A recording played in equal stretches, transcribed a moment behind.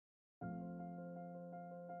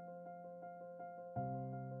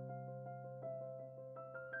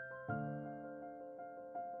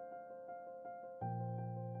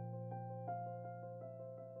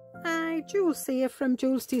Jules here from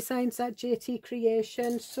Joolsedesigns at JT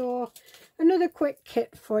Creations. So another quick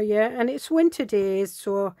kit for you, and it's winter days,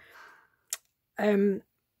 so I'm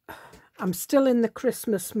still in the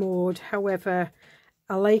Christmas mode. However,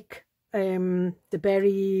 I like the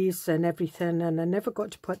berries and everything, and I never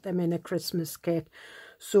got to put them in a Christmas kit.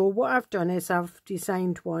 So what I've done is I've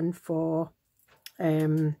designed one for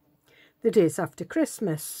the days after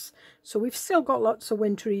Christmas. So we've still got lots of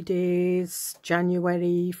wintry days,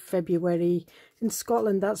 January, February. In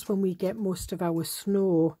Scotland, that's when we get most of our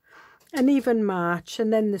snow, and even March,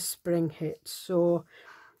 and then the spring hits. So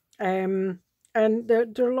and there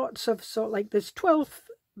are lots of there's 12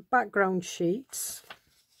 background sheets,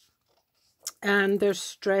 and they're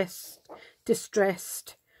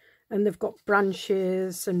distressed, and they've got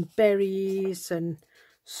branches and berries and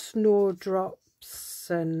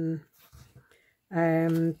snowdrops, and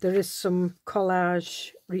there is some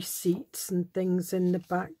collage receipts and things in the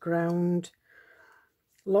background.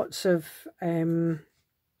 Lots of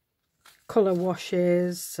colour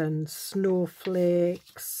washes and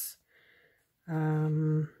snowflakes.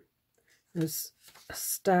 There's a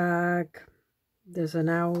stag. There's an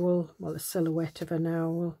owl, well, a silhouette of an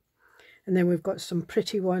owl. And then we've got some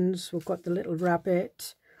pretty ones. We've got the little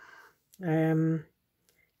rabbit.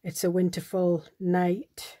 It's a winterful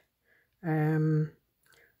night. That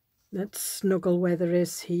snuggle weather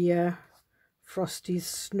is here. Frosty's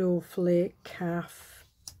snowflake calf.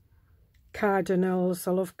 Cardinals,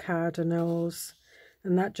 I love cardinals.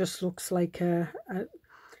 And that just looks like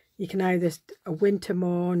you can either a winter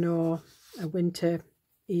morn or a winter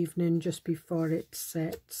evening just before it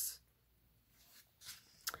sets.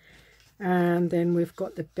 And then we've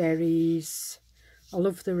got the berries. I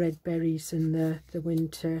love the red berries in the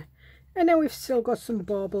winter. And then we've still got some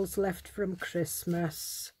baubles left from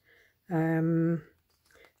Christmas, hanging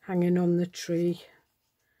on the tree.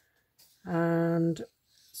 And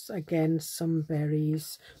again, some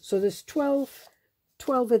berries. So there's 12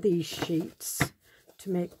 of these sheets to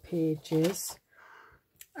make pages.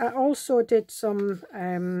 I also did some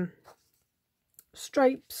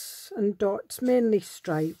stripes and dots, mainly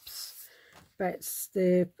stripes, but it's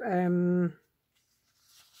the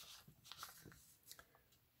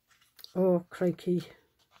oh crikey,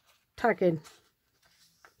 tagging.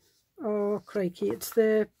 Oh crikey, it's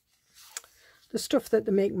the stuff that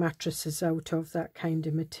they make mattresses out of, that kind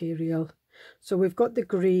of material. So we've got the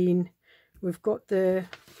green, we've got the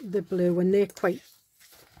blue, and they're quite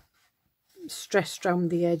stressed around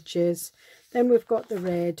the edges. Then we've got the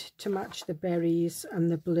red to match the berries,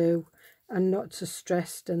 and the blue, and not so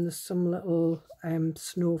stressed, and there's some little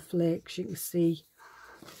snowflakes you can see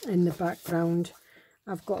in the background.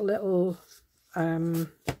 I've got a little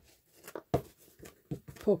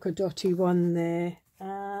polka dotty one there,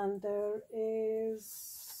 and there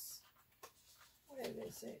is, where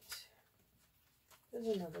is it?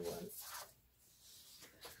 There's another one.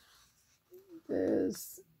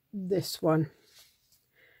 There's this one,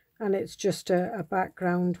 and it's just a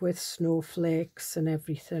background with snowflakes and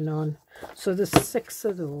everything on. So there's 6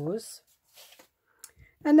 of those.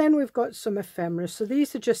 And then we've got some ephemera. So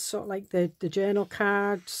these are just sort of like the journal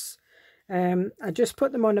cards. I just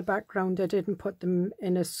put them on a background. I didn't put them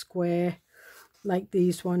in a square like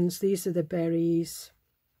these ones. These are the berries.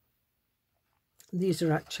 These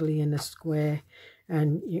are actually in a square,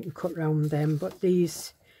 and you can cut round them. But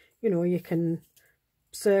these, you know, you can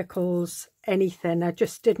circles, anything. I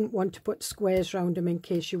just didn't want to put squares around them in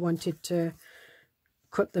case you wanted to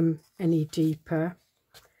cut them any deeper.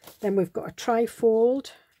 Then we've got a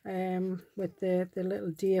trifold with the little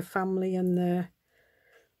deer family and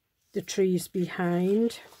the trees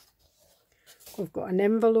behind. We've got an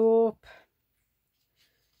envelope,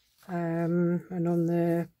 and on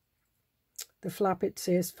the flap it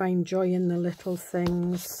says "Find joy in the little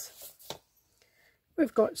things."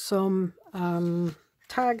 We've got some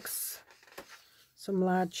tags, some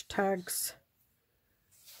large tags,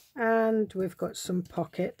 and we've got some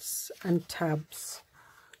pockets and tabs.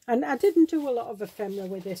 And I didn't do a lot of ephemera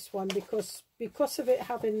with this one because of it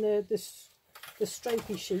having the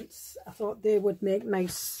stripy sheets. I thought they would make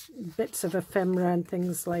nice bits of ephemera and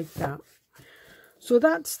things like that. So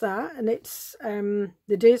that's that, and it's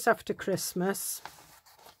the days after Christmas,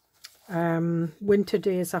 winter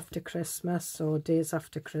days after Christmas, or days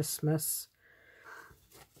after Christmas,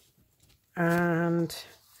 and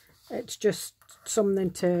it's just something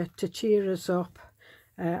to cheer us up.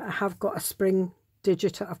 I have got a spring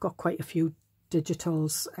digital. I've got quite a few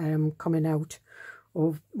digitals coming out.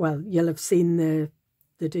 Or, well, you'll have seen the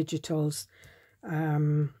digitals.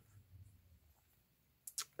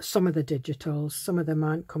 Some of the digitals, some of them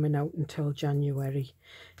aren't coming out until January.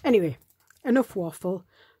 Anyway, enough waffle.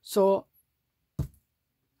 So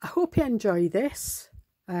I hope you enjoy this.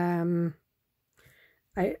 I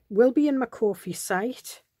will be in my Ko-fi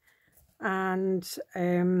site, and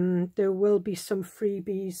there will be some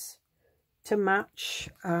freebies to match.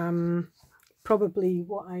 Probably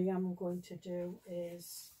what I am going to do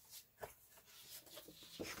is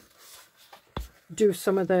do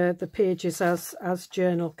some of the pages as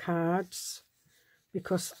journal cards,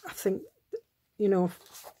 because I think, you know,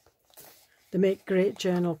 they make great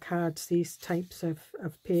journal cards, these types of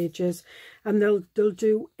pages. And they'll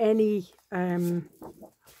do any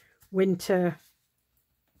winter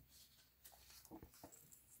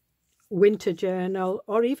journal,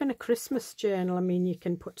 or even a Christmas journal. I mean, you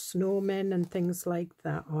can put snowmen and things like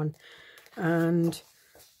that on. And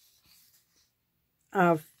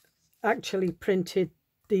I've actually printed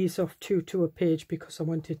these off 2 to a page because I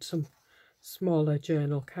wanted some smaller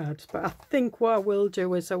journal cards. But I think what I will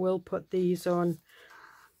do is I will put these on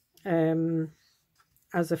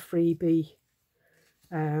as a freebie,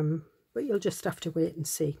 but you'll just have to wait and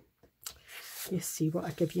see. You see what I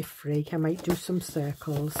give you free. I might do some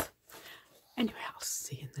circles. Anyway, I'll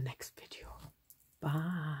see you in the next video.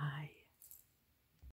 Bye.